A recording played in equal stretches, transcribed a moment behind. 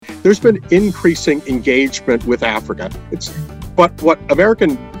there's been increasing engagement with Africa. But what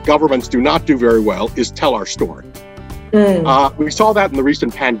American governments do not do very well is tell our story. We saw that in the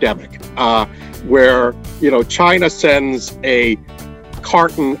recent pandemic, where China sends a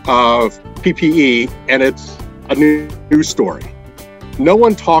carton of PPE and it's a news story. No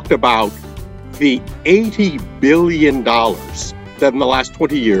one talked about the $80 billion that in the last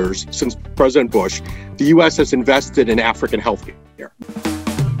 20 years, since President Bush, the U.S. has invested in African healthcare.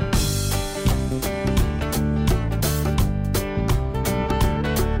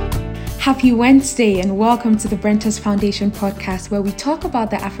 Happy Wednesday and welcome to the Brentus Foundation podcast, where we talk about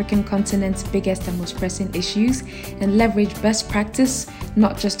the African continent's biggest and most pressing issues and leverage best practice,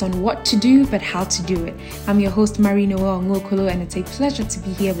 not just on what to do, but how to do it. I'm your host, Marie Noel Ngokolo, and it's a pleasure to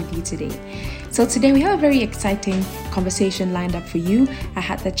be here with you today. So today we have a very exciting conversation lined up for you. I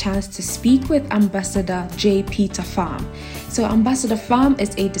had the chance to speak with Ambassador J. Peter Pham. So Ambassador Pham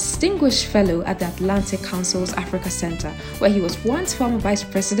is a distinguished fellow at the Atlantic Council's Africa Center, where he was once former Vice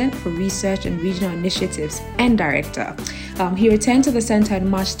President for Research and Regional Initiatives and Director. He returned to the center in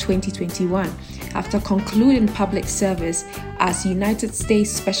March 2021 after concluding public service as United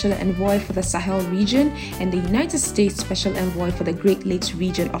States Special Envoy for the Sahel region and the United States Special Envoy for the Great Lakes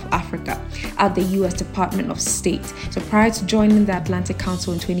region of Africa at the U.S. Department of State. So prior to joining the Atlantic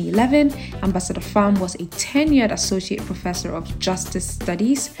Council in 2011, Ambassador Pham was a tenured Associate Professor of Justice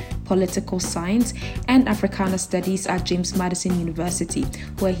Studies, Political Science, and Africana Studies at James Madison University,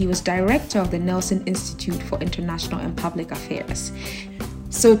 where he was Director of the Nelson Institute for International and Public Affairs.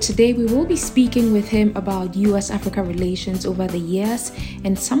 So today we will be speaking with him about U.S.-Africa relations over the years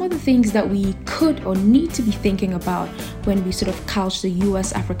and some of the things that we could or need to be thinking about when we sort of couch the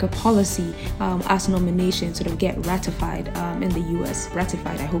U.S.-Africa policy as nominations sort of get ratified in the U.S.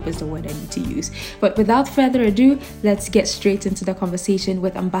 Ratified, I hope is the word I need to use. But without further ado, let's get straight into the conversation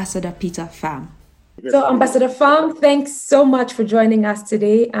with Ambassador Peter Pham. So Ambassador Pham, thanks so much for joining us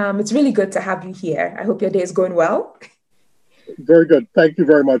today. It's really good to have you here. I hope your day is going well. Very good. Thank you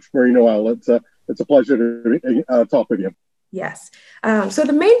very much, Marie Noel. It's a pleasure to talk with you. Yes. So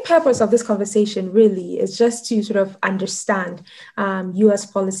the main purpose of this conversation really is just to sort of understand U.S.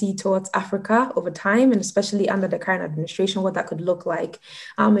 policy towards Africa over time, and especially under the current administration, what that could look like,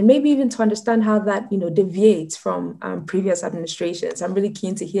 and maybe even to understand how that deviates from previous administrations. I'm really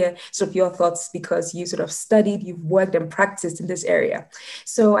keen to hear sort of your thoughts because you sort of studied, you've worked and practiced in this area.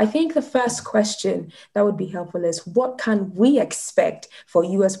 So I think the first question that would be helpful is, what can we expect for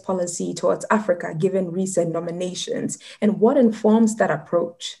U.S. policy towards Africa given recent nominations, and what informs that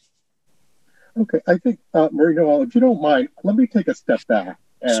approach? Okay, I think, Marie Noel, if you don't mind, let me take a step back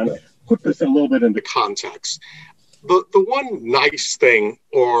and put this a little bit into context. The one nice thing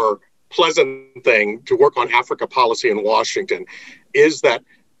or pleasant thing to work on Africa policy in Washington is that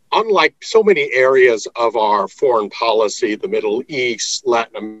unlike so many areas of our foreign policy, the Middle East,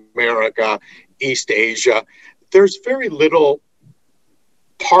 Latin America, East Asia, there's very little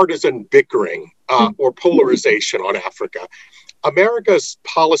partisan bickering or polarization on Africa. America's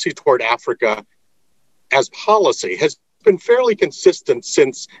policy toward Africa as policy has been fairly consistent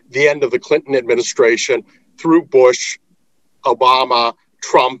since the end of the Clinton administration through Bush, Obama,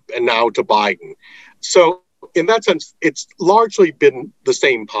 Trump, and now to Biden. So in that sense, it's largely been the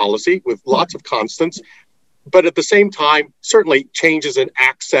same policy with lots of constants, but at the same time, certainly changes in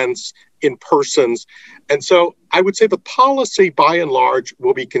accents, in persons. And so I would say the policy by and large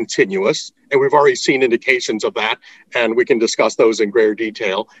will be continuous, and we've already seen indications of that, and we can discuss those in greater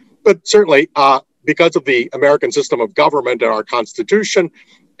detail. But certainly, because of the American system of government and our Constitution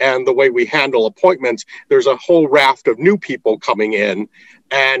and the way we handle appointments, there's a whole raft of new people coming in,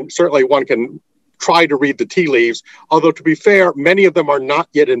 and certainly one can try to read the tea leaves, although to be fair, many of them are not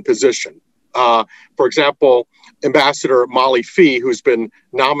yet in position. For example, Ambassador Molly Fee, who's been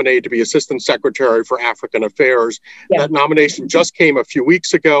nominated to be Assistant Secretary for African Affairs. Yeah. That nomination just came a few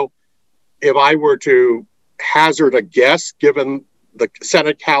weeks ago. If I were to hazard a guess, given the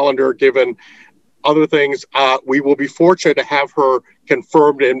Senate calendar, given other things, we will be fortunate to have her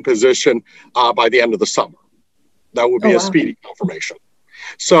confirmed in position by the end of the summer. That would be a speedy confirmation.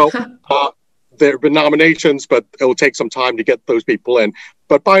 So there have been nominations, but it will take some time to get those people in.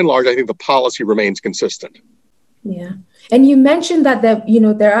 But by and large, I think the policy remains consistent. Yeah. And you mentioned that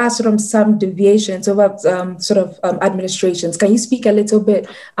there are sort of some deviations over administrations. Can you speak a little bit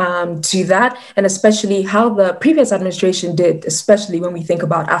to that, and especially how the previous administration did, especially when we think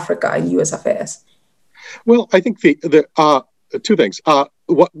about Africa and U.S. affairs? Well, I think the two things.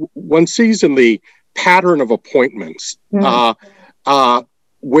 What one sees in the pattern of appointments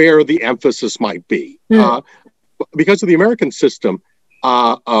where the emphasis might be. Because of the American system,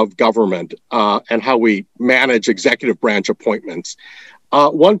 of government and how we manage executive branch appointments,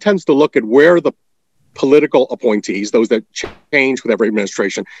 one tends to look at where the political appointees, those that change with every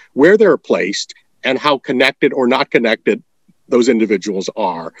administration, where they're placed and how connected or not connected those individuals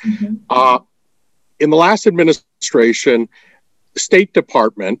are. Mm-hmm. In the last administration, State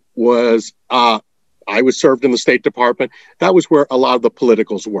Department was, I was served in the State Department. That was where a lot of the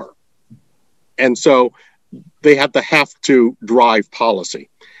politicals were. And so they have to drive policy.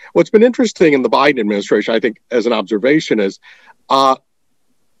 What's been interesting in the Biden administration, I think, as an observation, is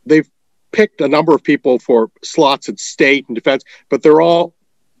they've picked a number of people for slots at state and defense, but they're all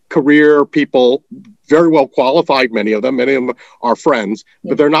career people, very well qualified, many of them are friends,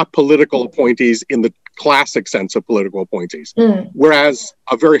 but they're not political appointees in the classic sense of political appointees. Whereas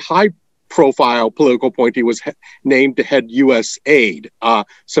a very high profile political appointee was named to head U.S. aid,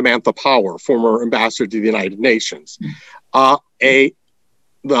 Samantha Power, former ambassador to the United Nations. The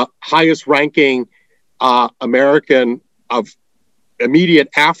highest ranking American of immediate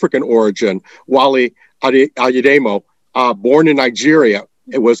African origin, Wale Ayedemo, born in Nigeria,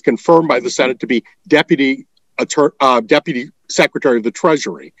 it was confirmed by the Senate to be Deputy Secretary of the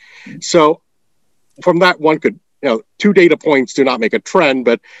Treasury. So from that, one could, two data points do not make a trend,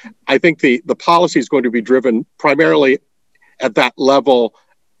 but I think the policy is going to be driven primarily at that level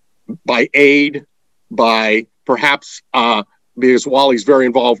by aid, by perhaps because Wale's very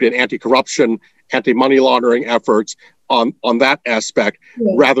involved in anti-corruption, anti-money laundering efforts on that aspect,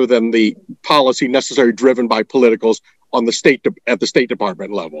 rather than the policy necessarily driven by politicals on the at the State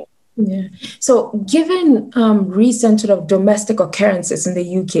Department level. Yeah. So given recent sort of domestic occurrences in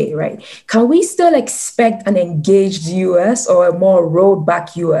the UK, right, can we still expect an engaged US or a more rolled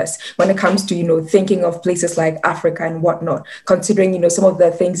back US when it comes to, thinking of places like Africa and whatnot, considering, some of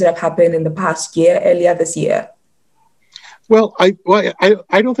the things that have happened in the past year, earlier this year? Well, I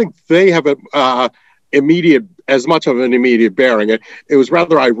don't think they have as much of an immediate bearing. It was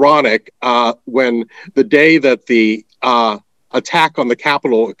rather ironic when the day that the attack on the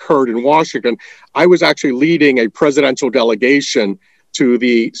Capitol occurred in Washington, I was actually leading a presidential delegation to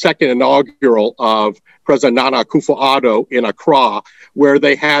the second inaugural of President Nana Akufo-Addo in Accra, where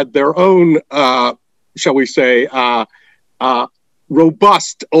they had their own, shall we say,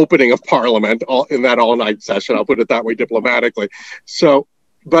 robust opening of Parliament in that all-night session. I'll put it that way diplomatically. So,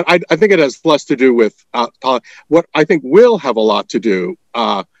 but I think it has less to do with what I think will have a lot to do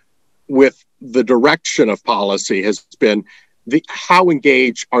with the direction of policy has been how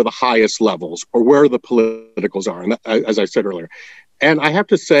engaged are the highest levels, or where the politicals are, and as I said earlier. And I have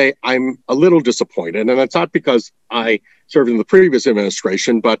to say, I'm a little disappointed, and that's not because I served in the previous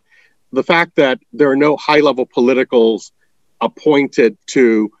administration, but the fact that there are no high-level politicals appointed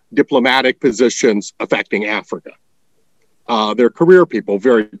to diplomatic positions affecting Africa. They're career people,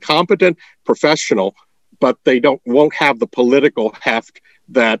 very competent, professional, but they won't have the political heft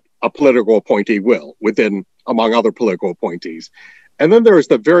that a political appointee will among other political appointees. And then there is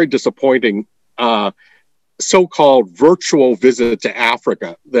the very disappointing so-called virtual visit to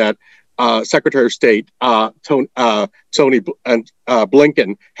Africa that Secretary of State Tony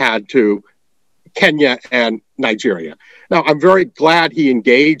Blinken had to Kenya and Nigeria. Now, I'm very glad he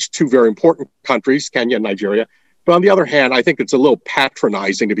engaged two very important countries, Kenya and Nigeria. But on the other hand, I think it's a little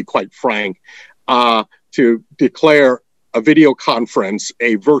patronizing, to be quite frank, to declare a video conference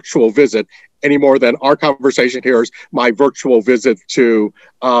a virtual visit any more than our conversation here is my virtual visit to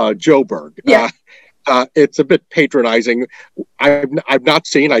Joburg. Yeah. It's a bit patronizing. I've not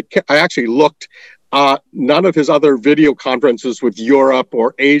seen, I actually looked, none of his other video conferences with Europe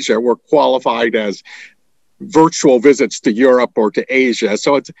or Asia were qualified as virtual visits to Europe or to Asia.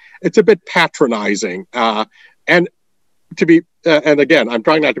 So it's a bit patronizing. And again, I'm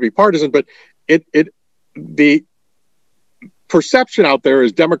trying not to be partisan, but the perception out there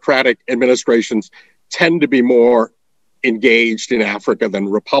is Democratic administrations tend to be more engaged in Africa than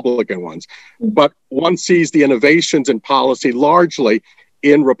Republican ones. But one sees the innovations in policy largely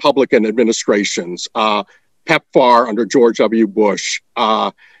in Republican administrations. PEPFAR under George W. Bush,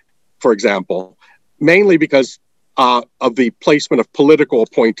 for example, mainly because of the placement of political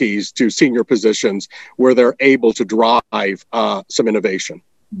appointees to senior positions where they're able to drive some innovation.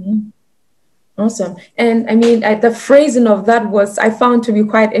 Mm-hmm. Awesome. And I mean, the phrasing of that I found to be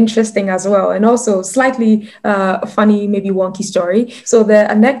quite interesting as well. And also slightly funny, maybe wonky story. So the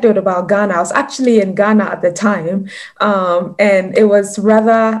anecdote about Ghana, I was actually in Ghana at the time. And it was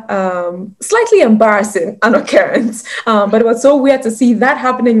rather slightly embarrassing, an occurrence. But it was so weird to see that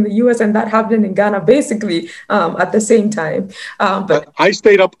happening in the US and that happening in Ghana, basically at the same time. But I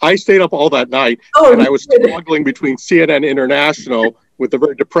stayed up all that night, and I was struggling between CNN International with the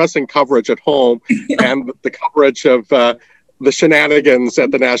very depressing coverage at home and the coverage of the shenanigans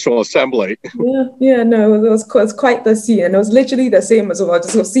at the National Assembly. No, it was quite the scene, and it was literally the same as well.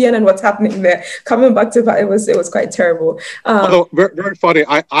 Just seeing and what's happening there, coming back to that, it was quite terrible. Although very, very funny,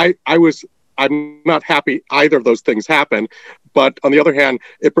 I'm not happy either of those things happened. But on the other hand,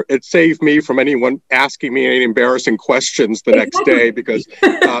 it saved me from anyone asking me any embarrassing questions the next day, because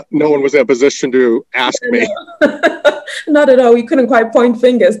no one was in a position to ask me. Not at all. We couldn't quite point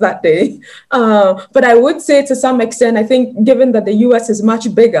fingers that day. But I would say to some extent, I think given that the US is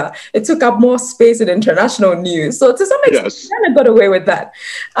much bigger, it took up more space in international news. So to some extent, yes, we kind of got away with that.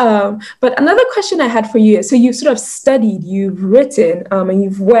 But another question I had for you is, so you've sort of studied, you've written, and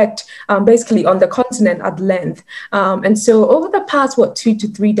you've worked basically on the continent at length. And so over the past, 2 to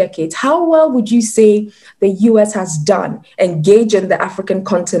 3 decades, how well would you say the US has done engaging the African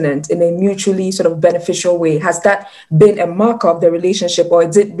continent in a mutually sort of beneficial way? Has that been a marker of the relationship, or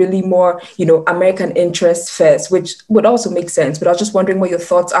is it really more, American interest first, which would also make sense? But I was just wondering what your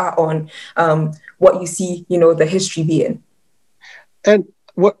thoughts are on what you see, the history being. And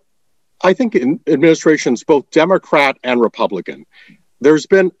what I think in administrations, both Democrat and Republican, there's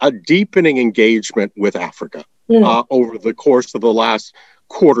been a deepening engagement with Africa over the course of the last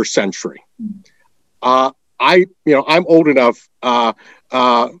quarter century. I'm old enough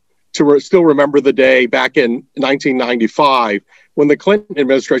to still remember the day back in 1995 when the Clinton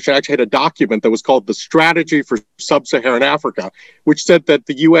administration actually had a document that was called the Strategy for Sub-Saharan Africa, which said that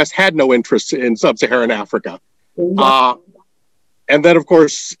the U.S. had no interest in Sub-Saharan Africa. And then, of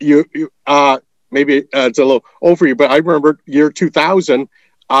course, maybe it's a little old for you, but I remember year 2000,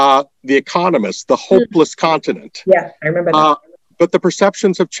 The Economist, the hopeless continent. Yeah, I remember that. But the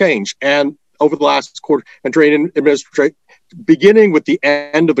perceptions have changed. And over the last quarter, and during administration, beginning with the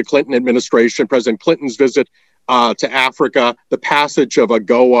end of the Clinton administration, President Clinton's visit to Africa, the passage of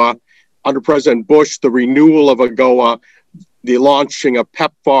AGOA, under President Bush, the renewal of AGOA, the launching of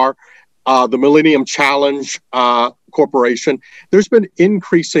PEPFAR, the Millennium Challenge Corporation, there's been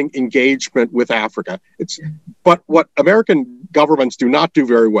increasing engagement with Africa. But what American governments do not do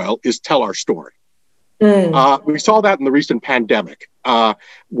very well is tell our story. We saw that in the recent pandemic,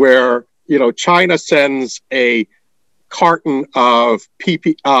 where China sends a carton of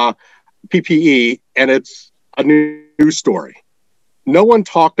PPE, and it's a news story. No one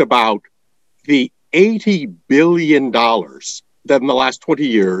talked about the $80 billion that in the last 20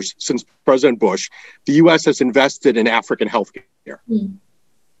 years, since President Bush, the U.S. has invested in African healthcare.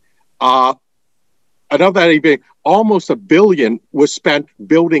 Another $80 billion, almost $1 billion was spent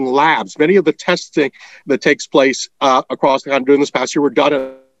building labs. Many of the testing that takes place across the country during this past year were done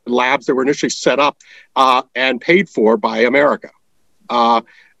in labs that were initially set up and paid for by America.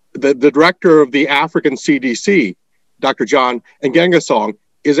 The director of the African CDC, Dr. John Ngengasong,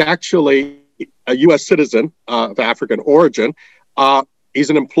 is actually a U.S. citizen of African origin. He's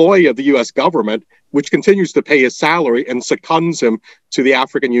an employee of the U.S. government, which continues to pay his salary and seconds him to the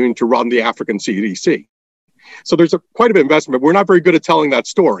African Union to run the African CDC. So there's quite a bit of investment. We're not very good at telling that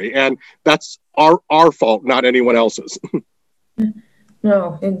story, and that's our fault, not anyone else's.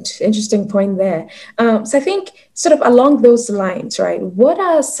 No, interesting point there. So I think sort of along those lines, right, what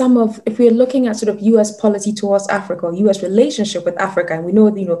are some of, if we're looking at sort of U.S. policy towards Africa, or U.S. relationship with Africa, and we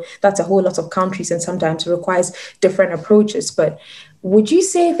know, that's a whole lot of countries and sometimes it requires different approaches, but would you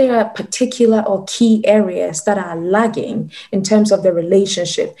say there are particular or key areas that are lagging in terms of the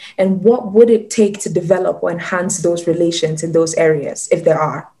relationship, and what would it take to develop or enhance those relations in those areas, if there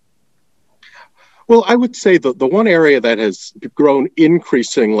are? Well, I would say the one area that has grown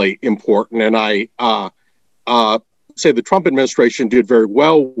increasingly important, and I say the Trump administration did very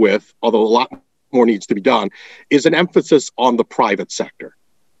well with, although a lot more needs to be done, is an emphasis on the private sector.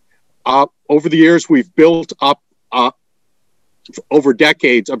 Over the years, we've built up, over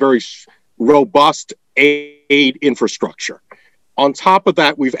decades, a very robust aid infrastructure. On top of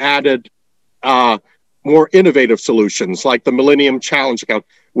that, we've added more innovative solutions like the Millennium Challenge Account,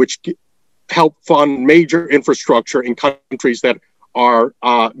 which help fund major infrastructure in countries that are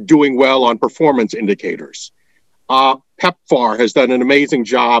doing well on performance indicators. PEPFAR has done an amazing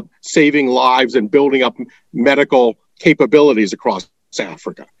job saving lives and building up medical capabilities across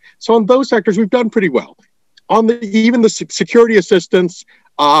Africa. So in those sectors, we've done pretty well. On even the security assistance,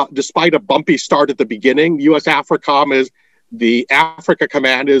 despite a bumpy start at the beginning, U.S. AFRICOM the Africa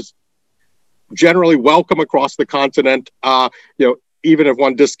Command is generally welcome across the continent. Even if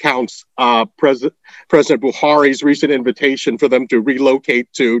one discounts President Buhari's recent invitation for them to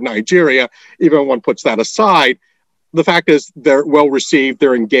relocate to Nigeria, even when one puts that aside, the fact is they're well received,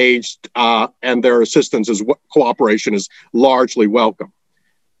 they're engaged, and their assistance cooperation is largely welcome.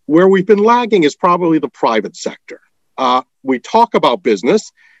 Where we've been lagging is probably the private sector. We talk about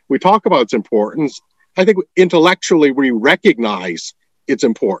business, we talk about its importance. I think intellectually we recognize its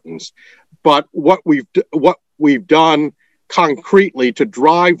importance, but what we've done concretely to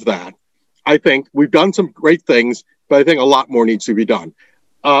drive that, I think we've done some great things, but I think a lot more needs to be done.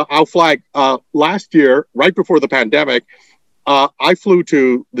 I'll flag last year, right before the pandemic, I flew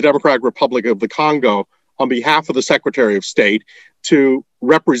to the Democratic Republic of the Congo on behalf of the Secretary of State to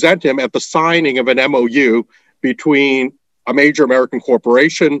represent him at the signing of an MOU between a major American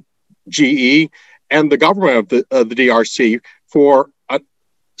corporation, GE, and the government of the DRC for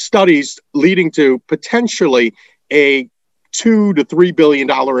studies leading to potentially a $2 to $3 billion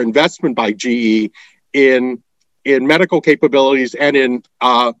investment by GE in medical capabilities and in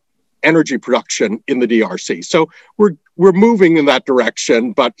energy production in the DRC. So we're moving in that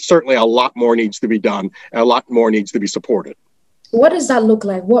direction, but certainly a lot more needs to be done and a lot more needs to be supported. What does that look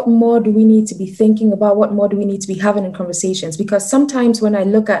like? What more do we need to be thinking about? What more do we need to be having in conversations? Because sometimes when I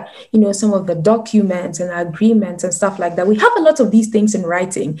look at, some of the documents and agreements and stuff like that, we have a lot of these things in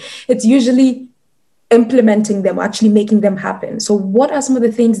writing. It's usually implementing them, actually making them happen. So what are some of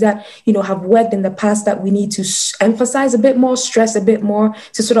the things that, have worked in the past that we need to emphasize a bit more, stress a bit more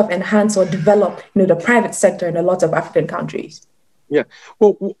to sort of enhance or develop, the private sector in a lot of African countries? Yeah.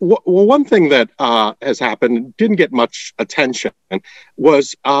 Well, one thing that has happened, didn't get much attention,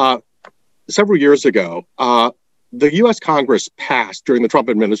 was several years ago, the U.S. Congress passed during the Trump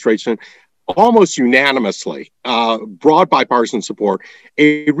administration almost unanimously, broad bipartisan support,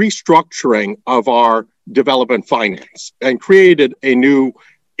 a restructuring of our development finance and created a new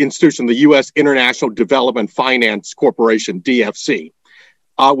institution, the U.S. International Development Finance Corporation, DFC,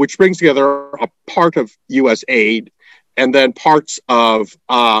 which brings together a part of U.S. aid and then parts of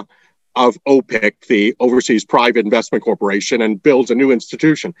OPIC, the Overseas Private Investment Corporation, and builds a new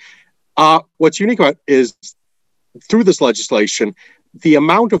institution. What's unique about it is through this legislation, the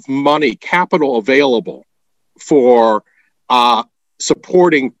amount of money, capital available for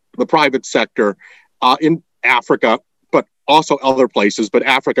supporting the private sector in Africa, but also other places, but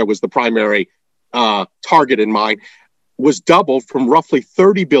Africa was the primary target in mind, was doubled from roughly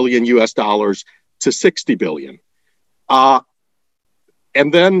 30 billion US dollars to 60 billion. And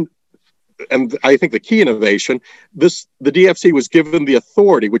I think the key innovation, the DFC was given the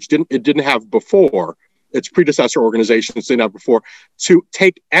authority, which it didn't have before, its predecessor organizations didn't have before, to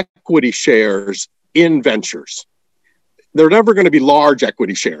take equity shares in ventures. They're never going to be large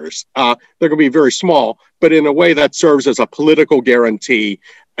equity shares. They're going to be very small, but in a way that serves as a political guarantee,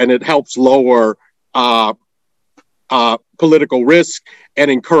 and it helps lower political risk, and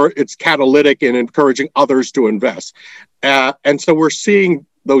it's catalytic in encouraging others to invest. And so we're seeing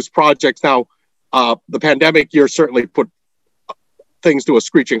those projects now. The pandemic year certainly put things to a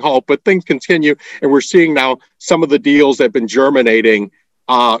screeching halt, but things continue, and we're seeing now some of the deals that have been germinating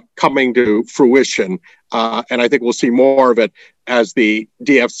coming to fruition. And I think we'll see more of it as the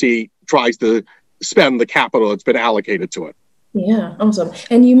DFC tries to spend the capital that's been allocated to it. Yeah, awesome.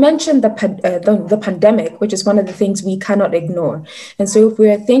 And you mentioned the pandemic, which is one of the things we cannot ignore. And so if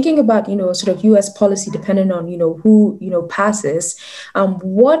we're thinking about, sort of U.S. policy, depending on, who, passes,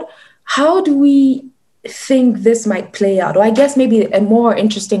 how do we think this might play out? Or I guess maybe a more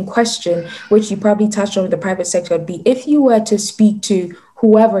interesting question, which you probably touched on with the private sector, would be if you were to speak to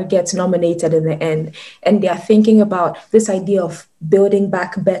whoever gets nominated in the end, and they're thinking about this idea of building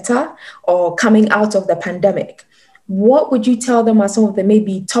back better or coming out of the pandemic, what would you tell them are some of the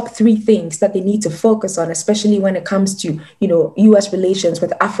maybe top 3 things that they need to focus on, especially when it comes to, U.S. relations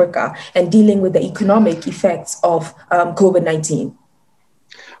with Africa and dealing with the economic effects of COVID-19?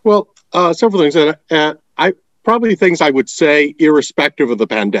 Well, several things. Probably things I would say irrespective of the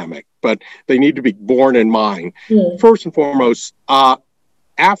pandemic, but they need to be borne in mind. First and foremost,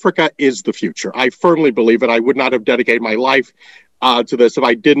 Africa is the future. I firmly believe it. I would not have dedicated my life to this if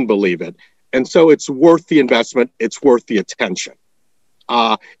I didn't believe it. And so it's worth the investment. It's worth the attention.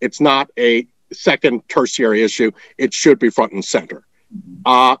 It's not a second tertiary issue. It should be front and center.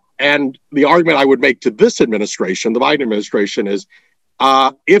 And the argument I would make to this administration, the Biden administration, is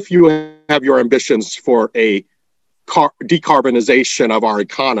if you have your ambitions for a decarbonization of our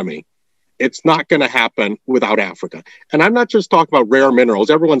economy, it's not going to happen without Africa. And I'm not just talking about rare minerals.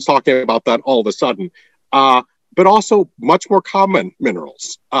 Everyone's talking about that all of a sudden. But also much more common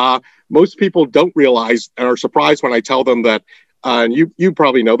minerals. Most people don't realize and are surprised when I tell them that, and you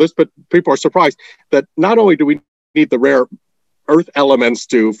probably know this, but people are surprised that not only do we need the rare earth elements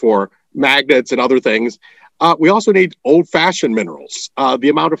for magnets and other things, We also need old-fashioned minerals. The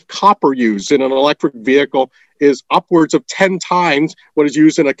amount of copper used in an electric vehicle is upwards of 10 times what is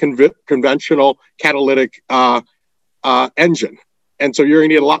used in a conventional catalytic engine. And so you're going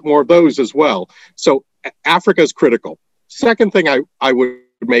to need a lot more of those as well. So Africa is critical. Second thing I would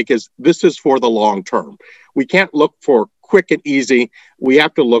make is this is for the long term. We can't look for quick and easy. We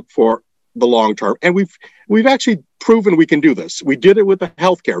have to look for the long term. And we've actually proven we can do this. We did it with the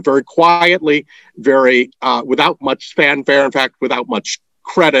healthcare very quietly, very without much fanfare. In fact, without much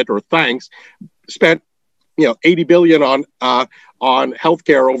credit or thanks. Spent 80 billion on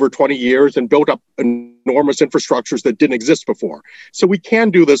healthcare over 20 years and built up enormous infrastructures that didn't exist before. So we can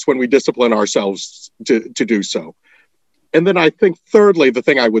do this when we discipline ourselves to do so. And then I think thirdly, the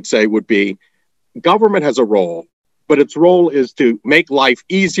thing I would say would be government has a role, but its role is to make life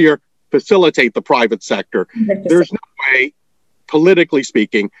easier, facilitate the private sector. There's no way, politically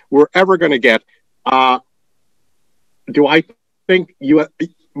speaking, we're ever going to get, do I think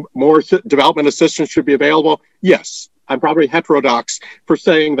more development assistance should be available? Yes. I'm probably heterodox for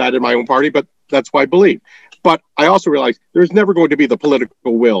saying that in my own party, but that's what I believe. But I also realize there's never going to be the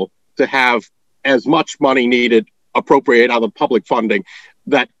political will to have as much money needed appropriate out of public funding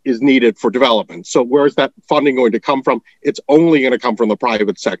that is needed for development. So where's that funding going to come from? It's only going to come from the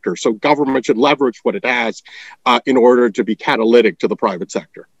private sector. So government should leverage what it has in order to be catalytic to the private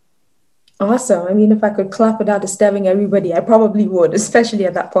sector. Awesome. I mean, if I could clap without disturbing everybody, I probably would, especially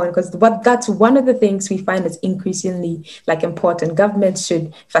at that point, because that's one of the things we find is increasingly important. Government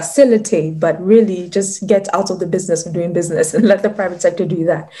should facilitate, but really just get out of the business of doing business and let the private sector do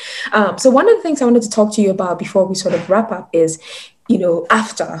that. So one of the things I wanted to talk to you about before we sort of wrap up is,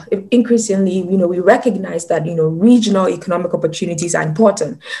 after increasingly, we recognize that, regional economic opportunities are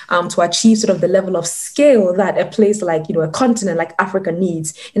important to achieve sort of the level of scale that a place like, a continent like Africa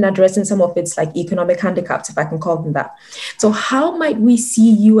needs in addressing some of its economic handicaps, if I can call them that. So how might we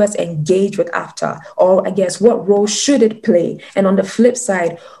see US engage with AfTA? Or I guess what role should it play? And on the flip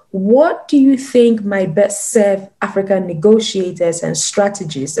side, what do you think might best serve African negotiators and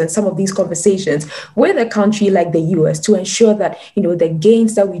strategists and some of these conversations with a country like the US to ensure that, the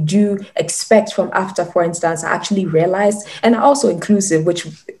gains that we do expect from AfTA, for instance, are actually realized and are also inclusive, which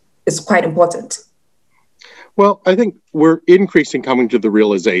is quite important? Well, I think we're increasingly coming to the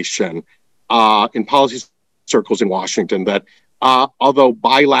realization in policy circles in Washington that although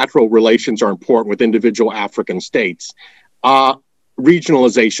bilateral relations are important with individual African states,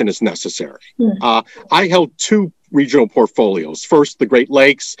 regionalization is necessary. I held two regional portfolios, first the Great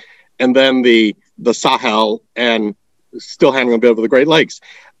Lakes and then the Sahel, and still handling a bit of the Great Lakes.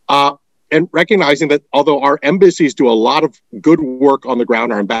 And recognizing that although our embassies do a lot of good work on the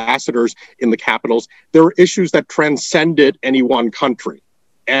ground, our ambassadors in the capitals, there are issues that transcended any one country.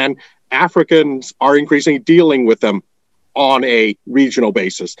 And Africans are increasingly dealing with them on a regional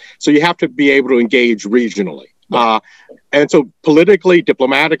basis. So you have to be able to engage regionally. And so politically,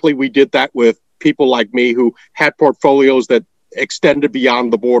 diplomatically, we did that with people like me who had portfolios that extended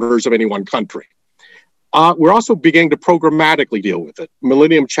beyond the borders of any one country. We're also beginning to programmatically deal with it.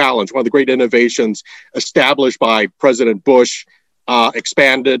 Millennium Challenge, one of the great innovations established by President Bush,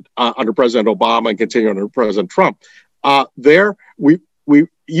 expanded under President Obama and continued under President Trump. We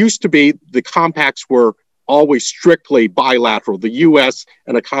used to be, the compacts were always strictly bilateral, the U.S.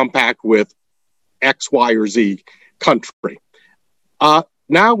 and a compact with X, Y, or Z country.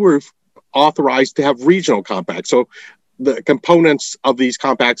 Now we're authorized to have regional compacts. So the components of these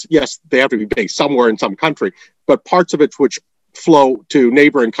compacts, yes, they have to be based somewhere in some country, but parts of it which flow to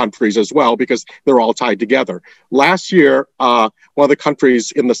neighboring countries as well, because they're all tied together. Last year, one of the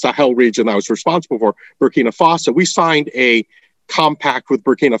countries in the Sahel region I was responsible for, Burkina Faso, we signed a compact with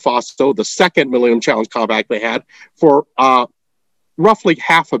Burkina Faso, the second Millennium Challenge compact they had, for roughly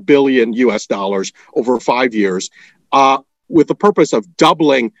 $500 million US over 5 years, with the purpose of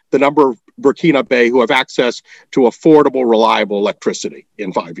doubling the number of Burkinabe who have access to affordable, reliable electricity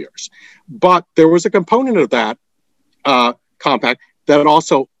in 5 years. But there was a component of that compact that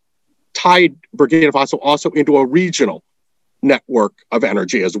also tied Burkina Faso also into a regional network of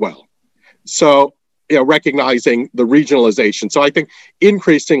energy as well. So, recognizing the regionalization. So I think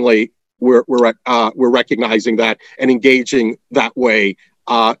increasingly we're recognizing that and engaging that way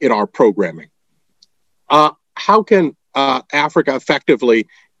in our programming. How can Africa effectively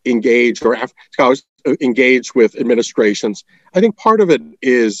engage, or scholars engage with administrations? I think part of it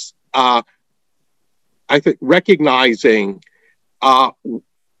is, recognizing and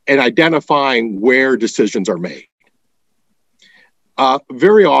identifying where decisions are made.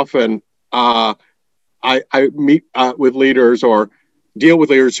 Very often, I meet with leaders or deal with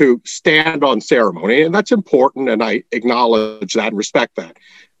leaders who stand on ceremony, and that's important, and I acknowledge that and respect that.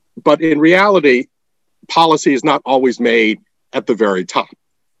 But in reality, policy is not always made at the very top.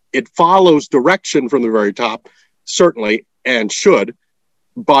 It follows direction from the very top, certainly, and should,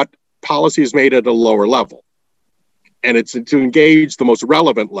 but policy is made at a lower level. And it's to engage the most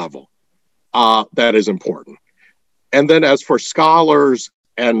relevant level that is important. And then as for scholars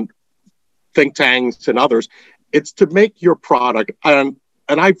and think tanks and others, it's to make your product, and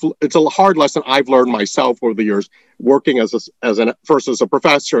it's a hard lesson I've learned myself over the years, working first as a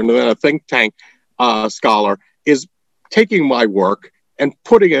professor and then a think tank scholar, is taking my work and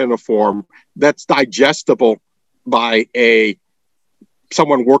putting it in a form that's digestible by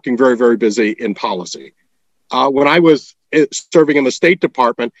someone working very, very busy in policy. When I was serving in the State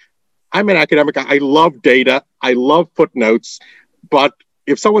Department, I'm an academic. I love data. I love footnotes. But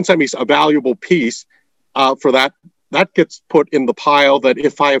if someone sent me a valuable piece for that gets put in the pile that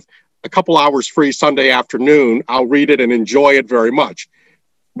if I have a couple hours free Sunday afternoon, I'll read it and enjoy it very much.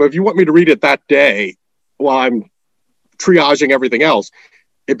 But if you want me to read it that day while I'm triaging everything else,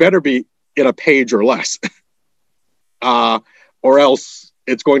 it better be in a page or less. Or else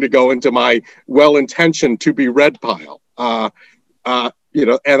it's going to go into my well-intentioned to be read pile. And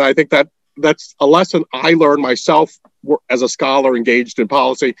I think that's a lesson I learned myself as a scholar engaged in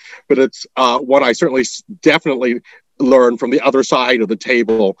policy, but it's one I certainly definitely learned from the other side of the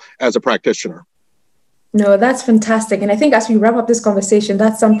table as a practitioner. No, that's fantastic. And I think as we wrap up this conversation,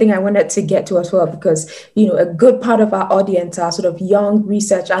 that's something I wanted to get to as well, because, a good part of our audience are sort of young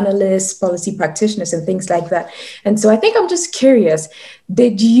research analysts, policy practitioners, and things like that. And so I think I'm just curious,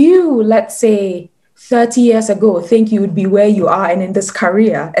 did you, let's say, 30 years ago, think you would be where you are and in this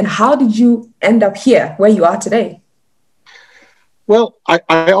career? And how did you end up here, where you are today? Well,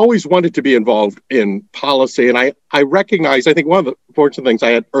 I always wanted to be involved in policy. And I recognize, I think one of the fortunate things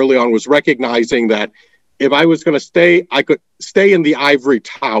I had early on was recognizing that if I was going to stay, I could stay in the ivory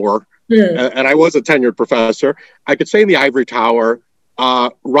tower. And I was a tenured professor. I could stay in the ivory tower,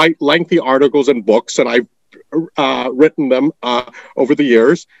 write lengthy articles and books, and I've written them over the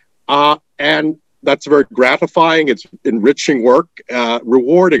years. And that's very gratifying. It's enriching work,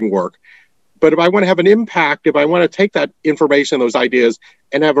 rewarding work. But if I want to have an impact, if I want to take that information, those ideas,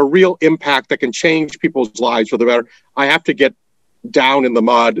 and have a real impact that can change people's lives for the better, I have to get down in the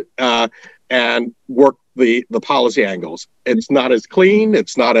mud and work the policy angles. It's not as clean.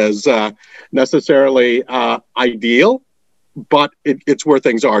 It's not as necessarily ideal, but it's where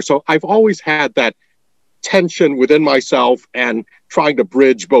things are. So I've always had that tension within myself and trying to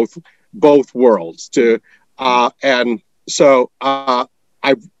bridge both worlds. And so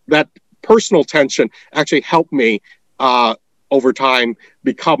that personal tension actually helped me over time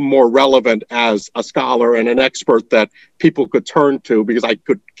become more relevant as a scholar and an expert that people could turn to, because I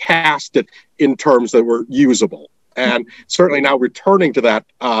could cast it in terms that were usable. And certainly now returning to that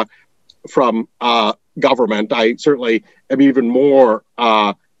from government, I certainly am even more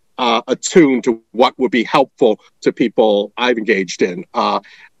attuned to what would be helpful to people I've engaged in.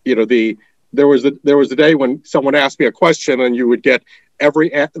 There was a day when someone asked me a question and you would get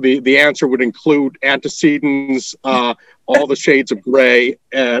the answer would include antecedents, all the shades of gray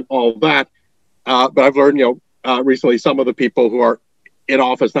and all that. But I've learned, recently some of the people who are in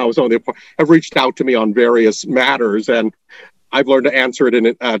office now have reached out to me on various matters, and I've learned to answer it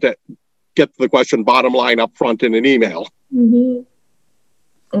to get the question bottom line up front in an email. Mm-hmm.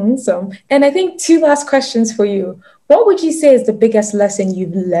 Awesome. And I think 2 last questions for you. What would you say is the biggest lesson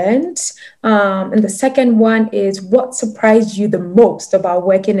you've learned? And the second one is, what surprised you the most about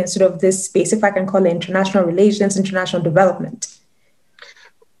working in sort of this space, if I can call it international relations, international development?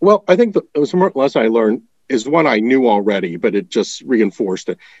 Well, I think the lesson I learned is one I knew already, but it just reinforced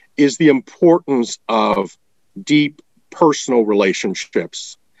it, is the importance of deep personal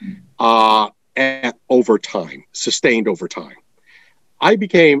relationships over time, sustained over time. I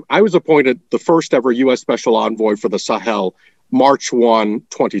was appointed the first ever U.S. Special Envoy for the Sahel, March 1,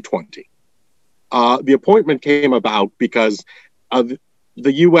 2020. The appointment came about because the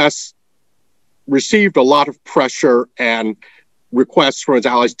U.S. received a lot of pressure and requests from its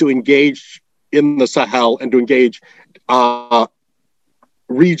allies to engage in the Sahel and to engage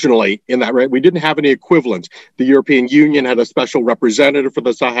regionally in that, right? We didn't have any equivalents. The European Union had a special representative for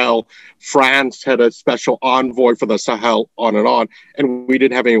the Sahel. France had a special envoy for the Sahel, on, and we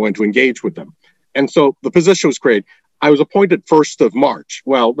didn't have anyone to engage with them. And so the position was created. I was appointed 1st of March.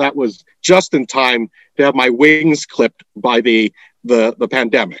 Well, that was just in time to have my wings clipped by the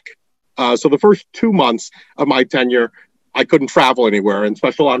pandemic. So the first 2 months of my tenure, I couldn't travel anywhere, and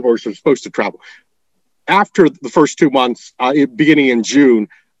special envoys were supposed to travel. after the first 2 months, beginning in June,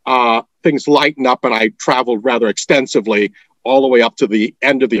 things lightened up and I traveled rather extensively all the way up to the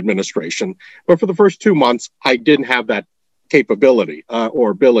end of the administration. But for the first 2 months, I didn't have that capability or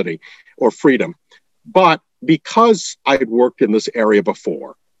ability or freedom. But because I had worked in this area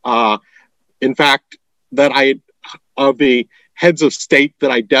before, in fact, of the heads of state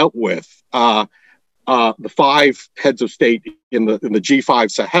that I dealt with, the 5 heads of state in the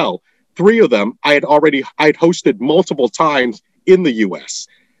G5 Sahel, 3 of them I had hosted multiple times in the U.S.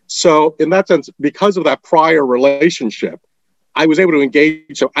 So in that sense, because of that prior relationship, I was able to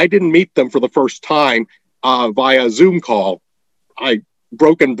engage. So I didn't meet them for the first time via Zoom call. I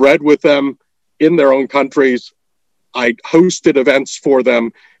broken bread with them in their own countries. I hosted events for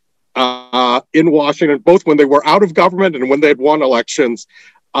them in Washington, both when they were out of government and when they had won elections.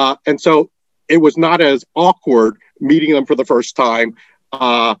 And so it was not as awkward meeting them for the first time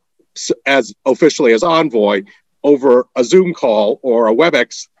as officially as envoy over a Zoom call or a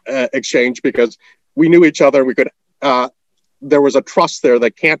WebEx exchange, because we knew each other. We could. There was a trust there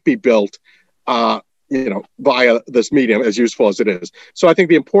that can't be built, via this medium, as useful as it is. So I think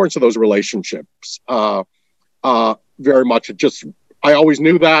the importance of those relationships, very much. I always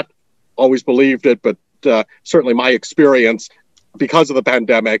knew that, always believed it, but certainly my experience, because of the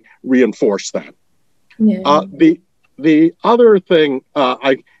pandemic, reinforced that. Yeah. The other thing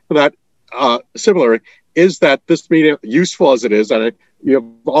similar is that this medium, useful as it is, and you have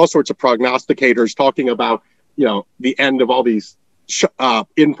all sorts of prognosticators talking about the end of all these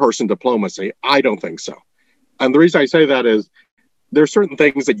in-person diplomacy. I don't think so. And the reason I say that is there are certain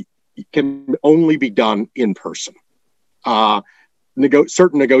things that can only be done in person.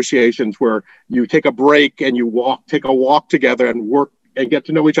 Certain negotiations where you take a break and you take a walk together and work and get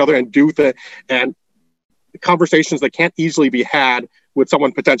to know each other and do and conversations that can't easily be had with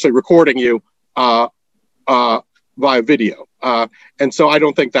someone potentially recording you via video. And so I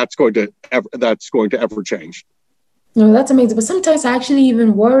don't think that's going to ever change. No, that's amazing. But sometimes I actually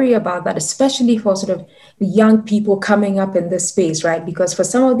even worry about that, especially for sort of the young people coming up in this space, right? Because for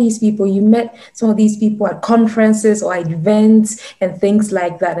some of these people, you met some of these people at conferences or at events and things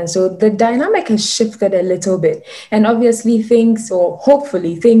like that. And so the dynamic has shifted a little bit. And obviously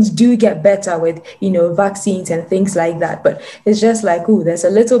hopefully things do get better with, vaccines and things like that. But it's just like, there's a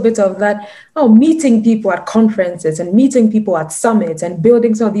little bit of that, meeting people at conferences and meeting people at summits and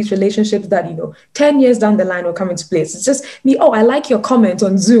building some of these relationships that, 10 years down the line will come into play. It's just me, I like your comment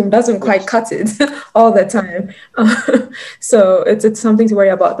on Zoom, doesn't quite cut it all the time. So it's something to worry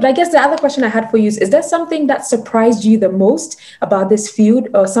about. But I guess the other question I had for you is there something that surprised you the most about this field,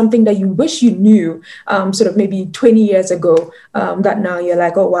 or something that you wish you knew sort of maybe 20 years ago that now you're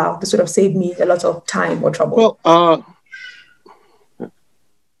like, oh, wow, this sort of saved me a lot of time or trouble? Well,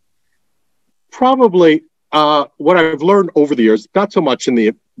 probably what I've learned over the years, not so much in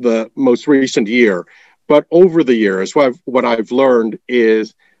the most recent year, but over the years, what I've learned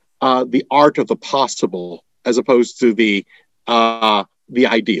is the art of the possible as opposed to the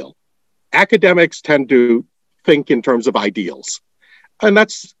ideal. Academics tend to think in terms of ideals, and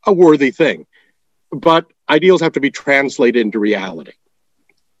that's a worthy thing. But ideals have to be translated into reality,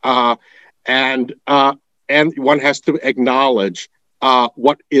 and one has to acknowledge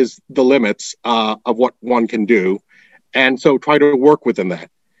what is the limits of what one can do, and so try to work within that.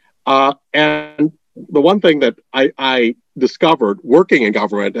 And the one thing that I discovered working in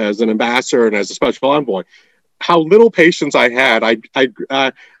government as an ambassador and as a special envoy, how little patience I had.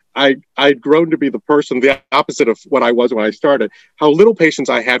 I'd grown to be the person, the opposite of what I was when I started, how little patience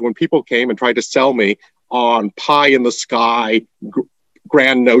I had when people came and tried to sell me on pie in the sky,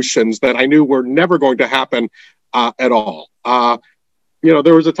 grand notions that I knew were never going to happen at all.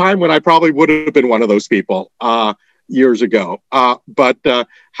 There was a time when I probably would have been one of those people years ago, but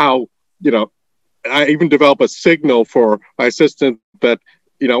how, I even developed a signal for my assistant that,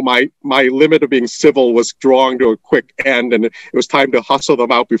 my limit of being civil was drawing to a quick end, and it was time to hustle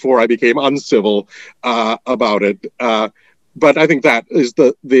them out before I became uncivil about it. But I think that is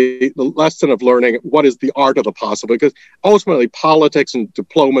the lesson of learning what is the art of the possible, because ultimately politics and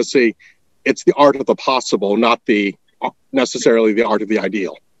diplomacy, it's the art of the possible, not necessarily the art of the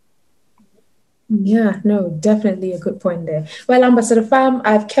ideal. Yeah, no, definitely a good point there. Well, Ambassador Pham,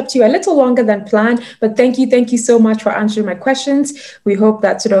 I've kept you a little longer than planned, but thank you so much for answering my questions. We hope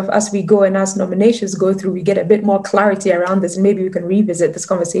that sort of as we go and as nominations go through, we get a bit more clarity around this, and maybe we can revisit this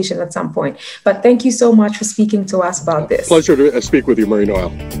conversation at some point. But thank you so much for speaking to us about this. Pleasure to speak with you, Marie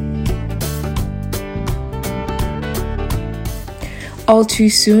Noel. all too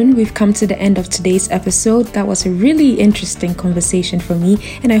soon, we've come to the end of today's episode. That was a really interesting conversation for me,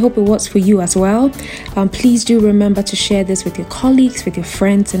 and I hope it was for you as well. Please do remember to share this with your colleagues, with your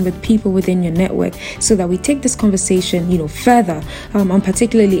friends, and with people within your network so that we take this conversation, further. I'm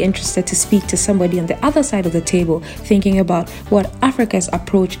particularly interested to speak to somebody on the other side of the table, thinking about what Africa's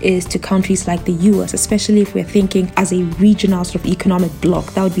approach is to countries like the US, especially if we're thinking as a regional sort of economic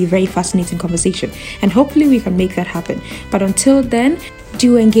bloc. That would be a very fascinating conversation, and hopefully we can make that happen. But until then,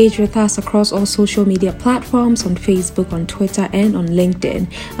 do engage with us across all social media platforms, on Facebook, on Twitter, and on LinkedIn.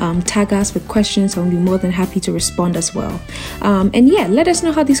 Tag us with questions, and we'll be more than happy to respond as well. Let us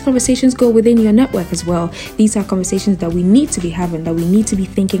know how these conversations go within your network as well. These are conversations that we need to be having, that we need to be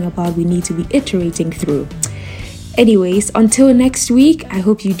thinking about, we need to be iterating through. Anyways, until next week, I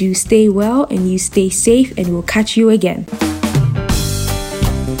hope you do stay well and you stay safe, and we'll catch you again.